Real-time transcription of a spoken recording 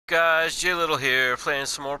guys? J Little here, playing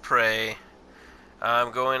some more Prey.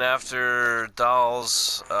 I'm going after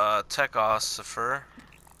Dahl's Tech Ossifer.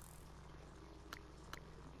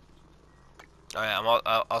 Oh yeah, I'm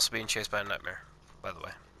also being chased by a nightmare, by the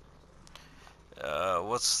way.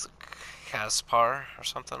 What's the Caspar or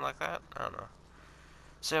something like that? I don't know.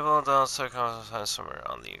 Disable Dahl's Tech Ossifer somewhere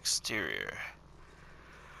on the exterior.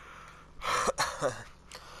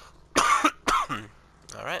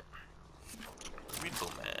 Alright.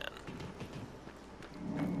 Readable man.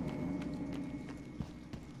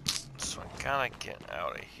 So I gotta get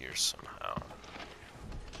out of here somehow.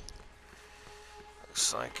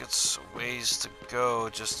 Looks like it's a ways to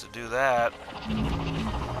go just to do that.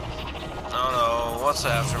 Oh no, what's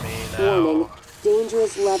after me now? Warning,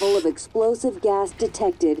 dangerous level of explosive gas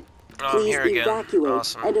detected. Oh, I'm Please here again. evacuate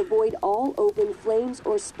Awesome. and avoid all open flames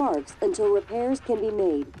or sparks until repairs can be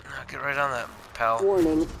made. Get right on that, pal.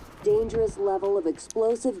 Warning, dangerous level of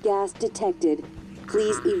explosive gas detected.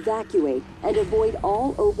 Please evacuate and avoid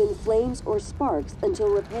all open flames or sparks until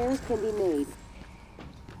repairs can be made.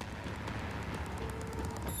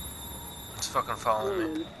 It's fucking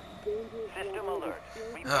following me. System alert.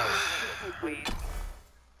 Please.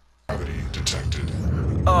 Gravity detected.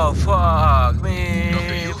 Oh, fuck me.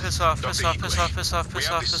 Dr. Yu, Piss off, Dr. piss off, Igwe, piss off, piss off, we piss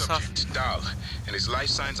have off, the piss off. subject, Dahl, and his life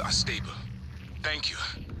signs are stable. Thank you.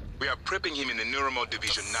 We are prepping him in the Neuromo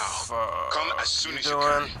division now. Fuck Come as soon as you doing?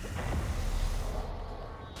 can.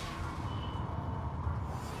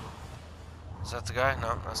 Is that the guy?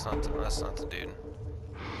 No, that's not the dude.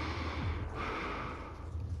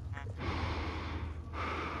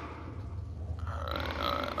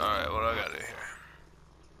 Alright, what do I gotta do here?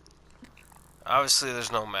 Obviously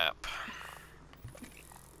there's no map.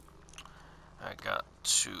 I got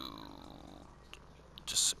to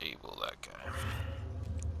disable that guy.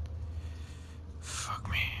 Fuck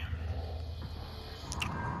me.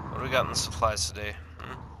 What do we got in the supplies today?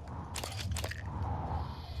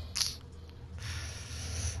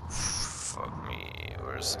 Fuck me.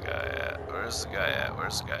 Where's the guy at? Where's the guy at?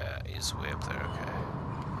 Where's the guy at? He's way up there, okay.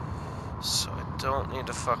 So I don't need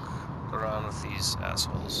to fuck around with these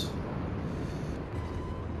assholes.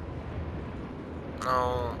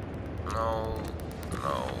 No, no,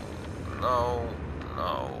 no, no,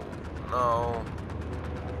 no, no.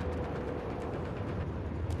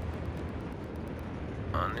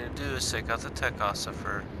 All I need to do is take out the Tech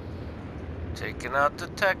Ossifer. Taking out the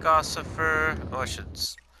Tech Ossifer. Oh, I should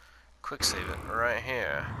quick save it right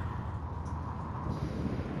here.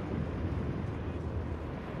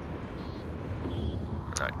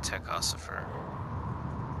 Alright, Tech Ossifer.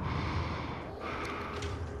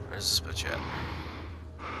 Where's this bitch at?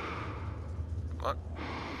 What?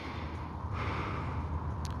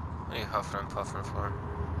 What are you huffing and puffing for?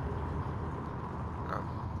 No.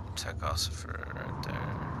 Tech Ossifer right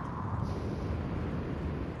there.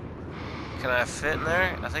 Can I fit in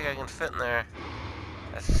there? I think I can fit in there.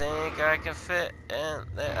 I think I can fit in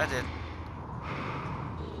there. I did.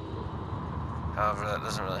 However, that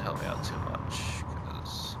doesn't really help me out too much.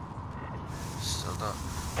 Because still don't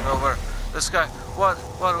know where. This guy. What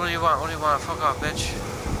do you want? What do you want? Fuck off, bitch.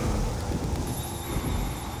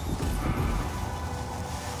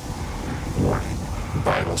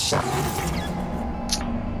 Vital sign.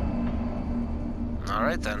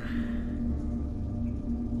 Alright then.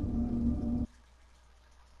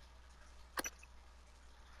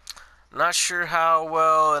 Not sure how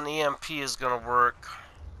well an EMP is gonna work,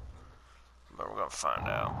 but we're gonna find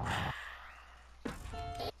out.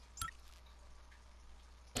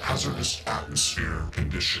 Hazardous atmosphere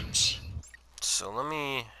conditions. So let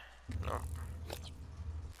me, no.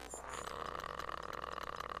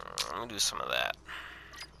 Let me do some of that.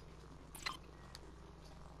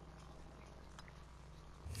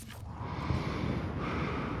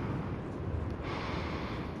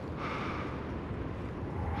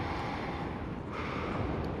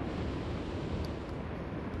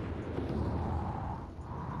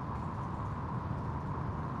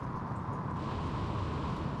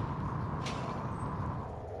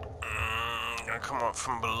 Gonna come up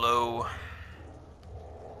from below.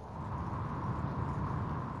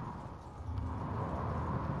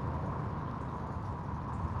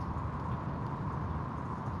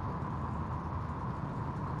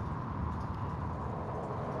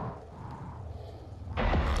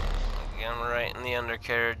 Again, right in the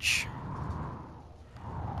undercarriage.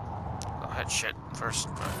 Go ahead, shit first.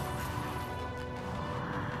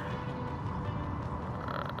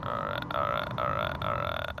 Alright.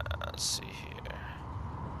 Let's see here.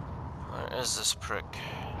 Where is this prick?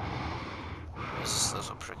 Where's this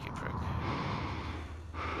little pricky prick?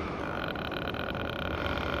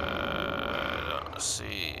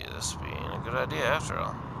 see this being a good idea after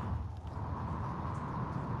all.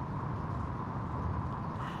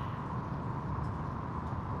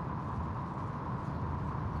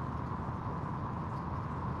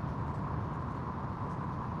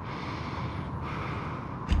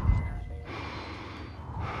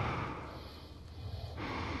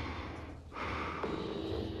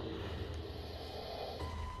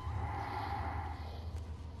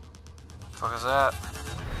 Fuck is that?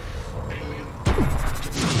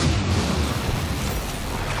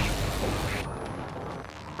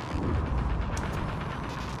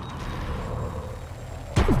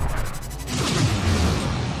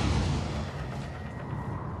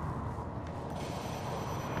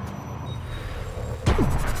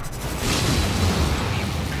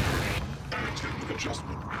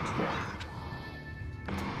 Adjustment required.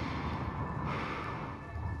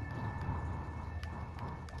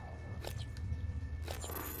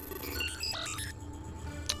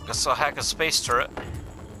 Guess I'll hack a space turret.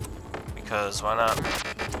 Because why not?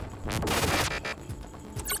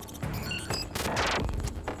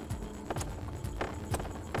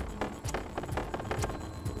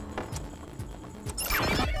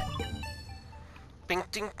 Bing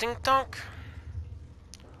ding ding donk.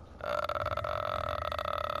 There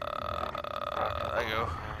you go.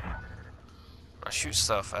 I shoot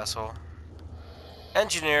stuff, asshole.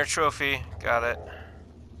 Engineer trophy, got it.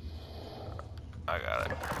 I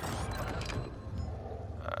got it.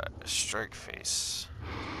 Strike face.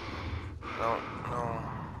 No.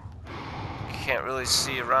 Can't really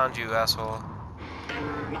see around you, asshole.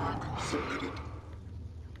 Knock submitted.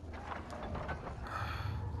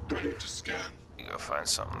 Ready to scan. You go find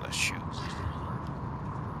something to shoot.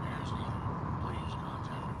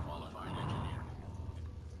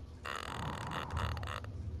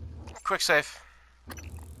 Quick save.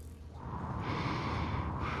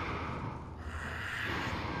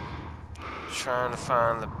 Trying to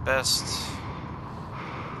find the best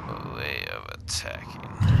way of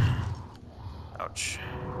attacking. Ouch.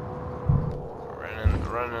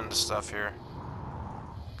 Running into stuff here.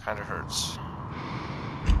 Kinda hurts.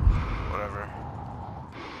 Whatever.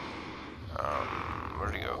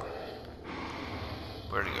 Where'd he go?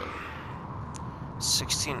 Where'd he go?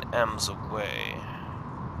 16 M's away.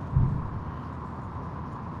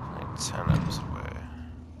 Like 10 M's away.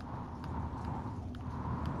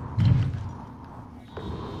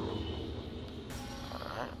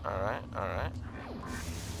 Alright.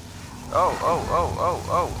 Oh.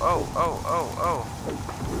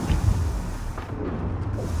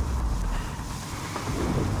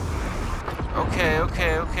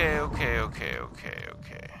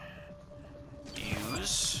 Okay.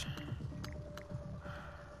 Use.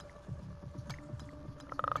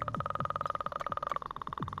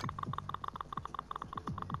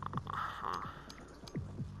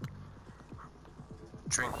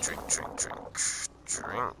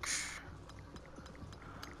 Drink.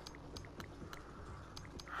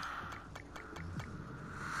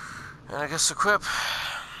 And I guess equip.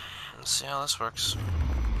 Let's see how this works.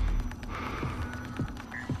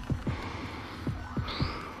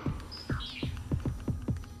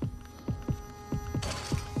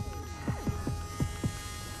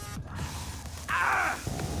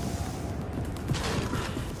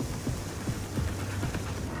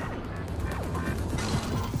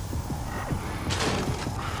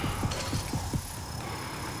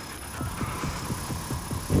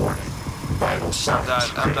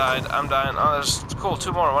 I'm dying. Oh, there's cool.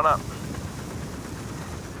 2 more. Why not?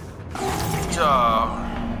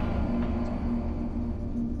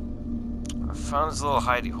 I found his little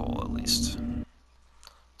hidey hole at least.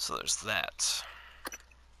 So there's that.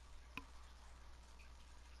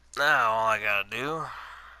 Now all I gotta do,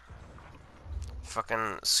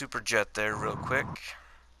 fucking super jet there real quick.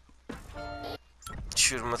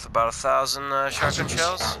 Shoot him with about 1,000 shotgun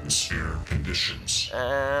shells. Atmosphere conditions.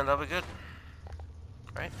 And I'll be good.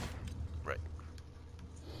 Right?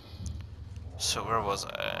 So where was I?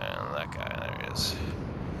 That guy, there he is.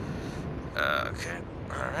 Okay,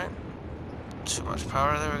 alright. Too much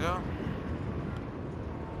power, there we go.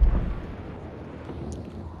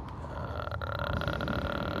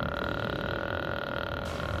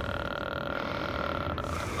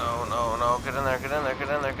 No, get in there. Get in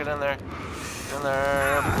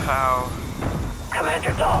there, pow.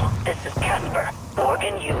 Commander Dahl, this is Casper.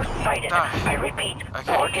 Morgan U sighted. I repeat,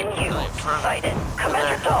 Morgan U sighted.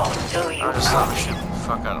 Commander Dahl, do you I'm just letting shit the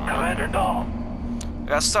fuck out of me. Commander Dahl. I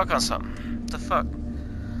got stuck on something. What the fuck?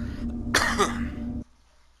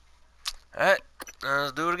 Alright,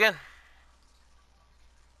 let's do it again.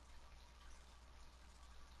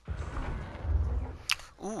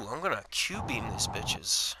 Ooh, I'm gonna Q-beam these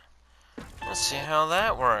bitches. Let's see how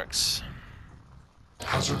that works.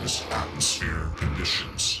 Hazardous atmosphere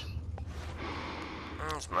conditions.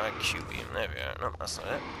 There's my Q-beam. There we are. Nope, that's not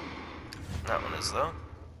it. That one is, though.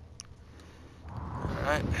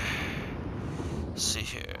 Alright. Let's see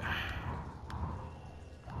here.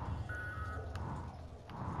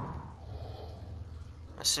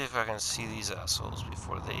 Let's see if I can see these assholes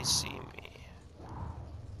before they see me.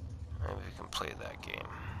 Maybe we can play that game.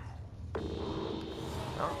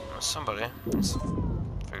 Oh, there's somebody. He's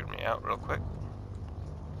figured me out real quick.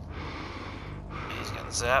 He's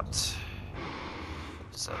getting zapped.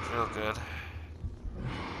 Zapped real good.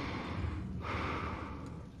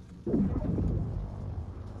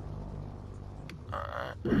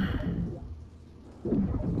 Alright.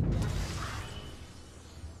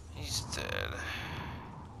 He's dead.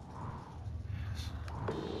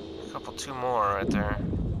 Two more right there.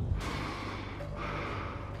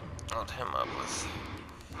 Load him up with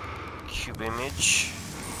cube image.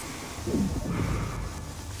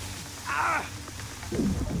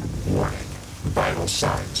 Warning. Vital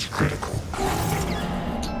signs critical.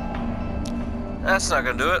 That's not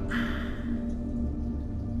gonna do it.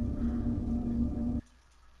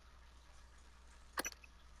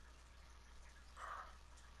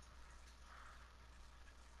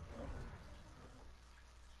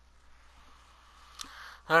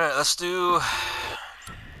 Alright, let's do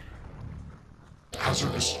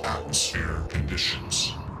hazardous atmosphere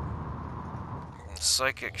conditions.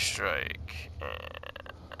 Psychic Strike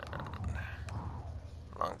and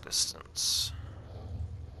long distance.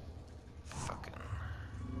 Fucking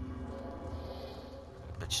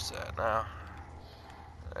where bitch is that now?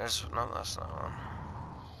 There's no, that's not one.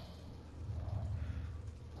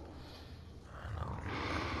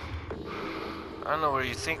 I know where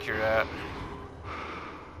you think you're at.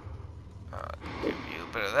 Give you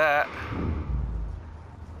a bit of that.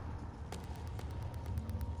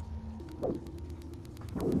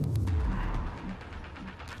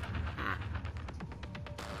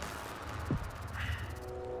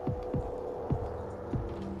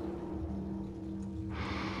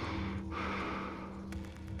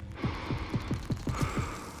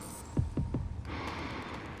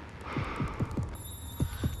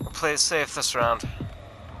 We'll play it safe this round.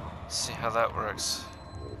 See how that works.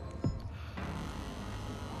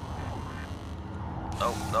 No,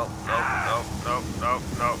 no, no, no, no, no,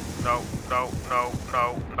 no, no, no, no,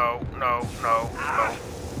 no, no, no, no, no,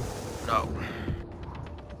 no.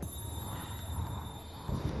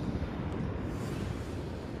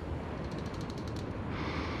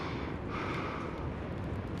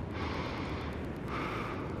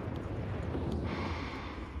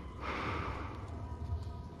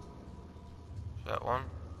 That one?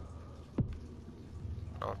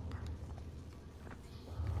 No.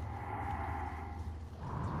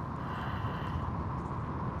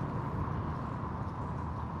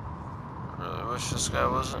 Really wish this guy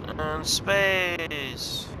wasn't in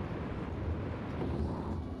space.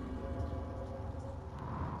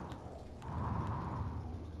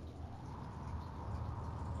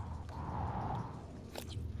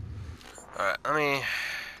 Alright, let me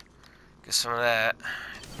get some of that.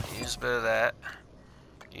 Use a bit of that.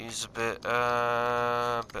 Use a bit,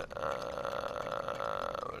 where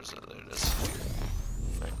is it? There it is.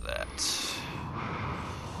 Like that.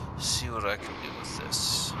 See what I can do with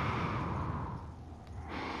this.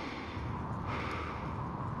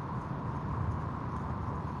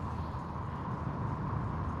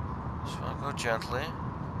 Just want to go gently.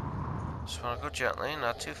 Just want to go gently,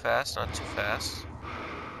 not too fast, not too fast.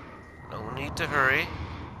 No need to hurry.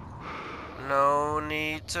 No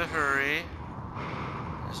need to hurry.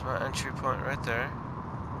 There's my entry point right there.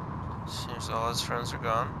 Seems all his friends are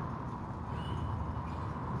gone.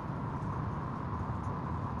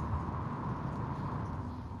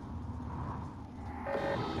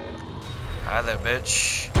 Hi there,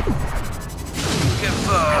 bitch. Get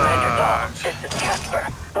Commander Dahl, fucked. this is Casper.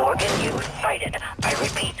 Morgan U sighted. I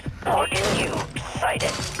repeat, Morgan U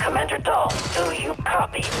sighted. Commander Dahl, do you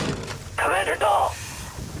copy? Commander Dahl.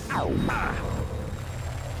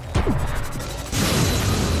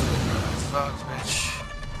 Fucked, bitch.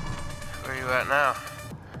 Where you at now?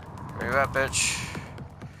 Where you at, bitch?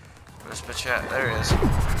 Where's bitch at? There he is.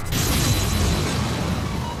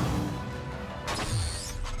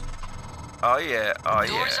 Oh yeah, oh yeah.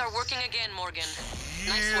 Doors are working again, Morgan.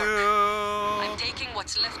 Nice work. I'm taking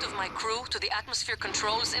what's left of my crew to the atmosphere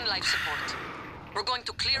controls and life support. We're going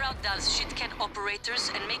to clear out Dal's shitcan operators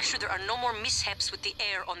and make sure there are no more mishaps with the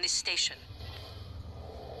air on this station.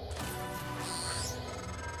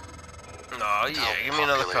 Oh yeah, give me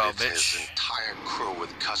another call, Populated bitch. his entire crew with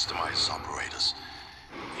customized operators.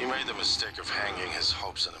 He made the mistake of hanging his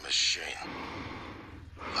hopes in a machine.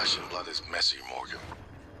 Flesh and blood is messy, Morgan.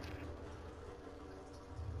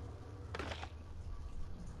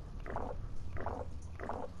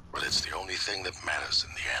 But it's the only thing that matters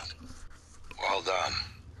in the end. Well done.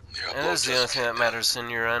 It is the only thing that matters in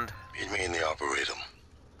your end. Meet me in the Arboretum.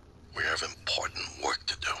 We have important work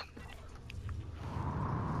to do.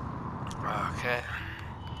 Okay.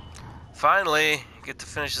 Finally, get to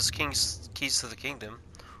finish this Keys to the Kingdom.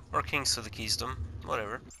 Or Kings to the Keysdom.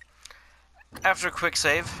 Whatever. After a quick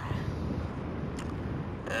save.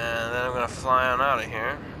 And then I'm gonna fly on out of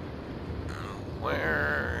here.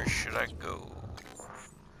 Where should I go?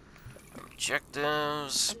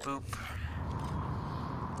 Objectives. Boop.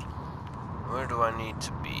 Where do I need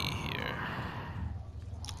to be here?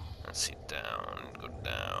 Let's see. Down. Go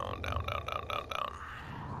down. Down, down, down, down, down.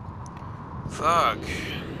 Fuck.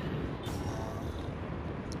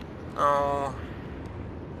 No.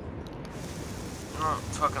 Don't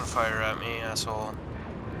fucking fire at me, asshole.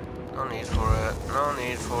 No need for it. No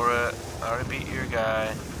need for it. I already beat your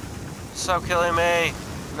guy. Stop killing me!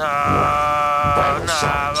 No! No!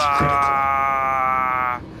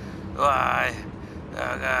 Why?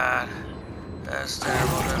 Oh god. That's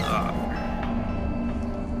terrible.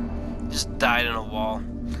 Just died in a wall.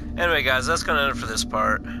 Anyway, guys, that's gonna end it for this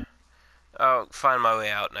part. I'll find my way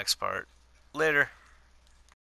out next part. Later.